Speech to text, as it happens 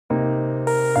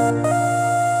You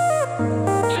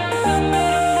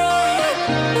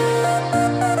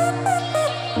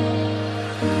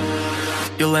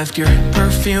left your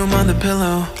perfume on the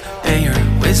pillow and your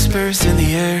whispers in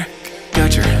the air.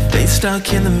 Got your face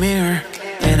stuck in the mirror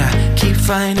and I keep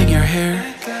finding your hair.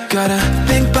 Got a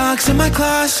pink box in my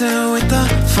closet with the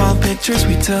fall pictures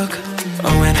we took.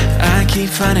 Oh, and I keep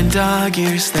finding dog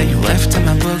ears that you left in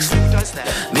my books.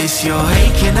 Miss your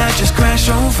ache and I just crash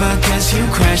over, cause you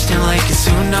crashed in like a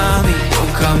tsunami.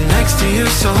 Woke up next to you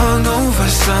so hungover,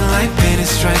 sunlight painted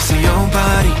stripes on your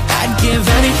body. I'd give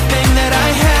anything that I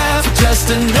have for just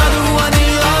another one of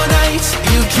your nights.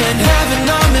 You can have it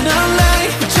all in a light,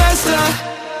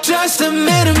 just a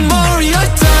minute more of your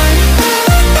time.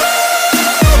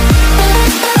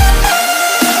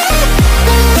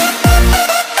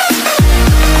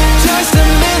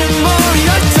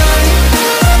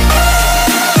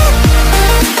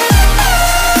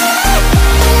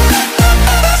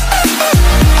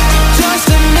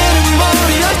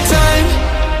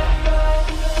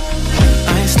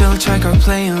 Check our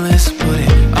playlist, put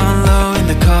it on low in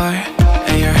the car.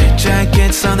 And your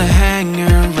jacket's on the hanger,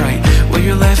 right where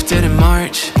you left it in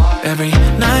March. Every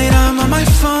night I'm on my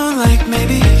phone like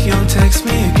maybe you'll text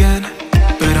me again.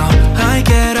 But all I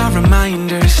get are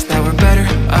reminders that we're better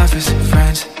off as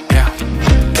friends, yeah.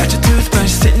 Got your toothbrush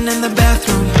sitting in the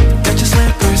bathroom, got your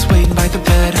slippers waiting by the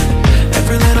bed.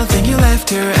 Every little thing you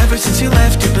left here, ever since you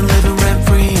left, you've been living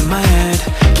rent-free in my head.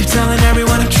 Keep telling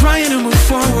everyone I'm trying to move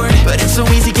forward, but it's so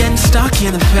easy getting stuck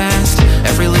in the past.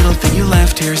 Every little thing you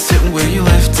left here is sitting where you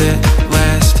left it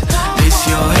last. Miss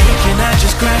your ache and I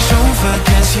just crash over,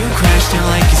 cause you crashed in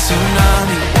like a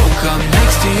tsunami. Woke up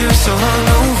next to you so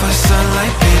hungover,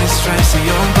 sunlight painted stripes on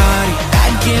your body.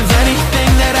 I'd give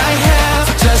anything that I have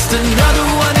for just another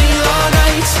one of your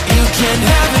nights. You can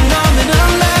have it all in a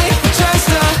light,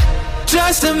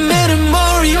 just a minute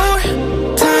more of your time.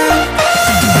 Yeah.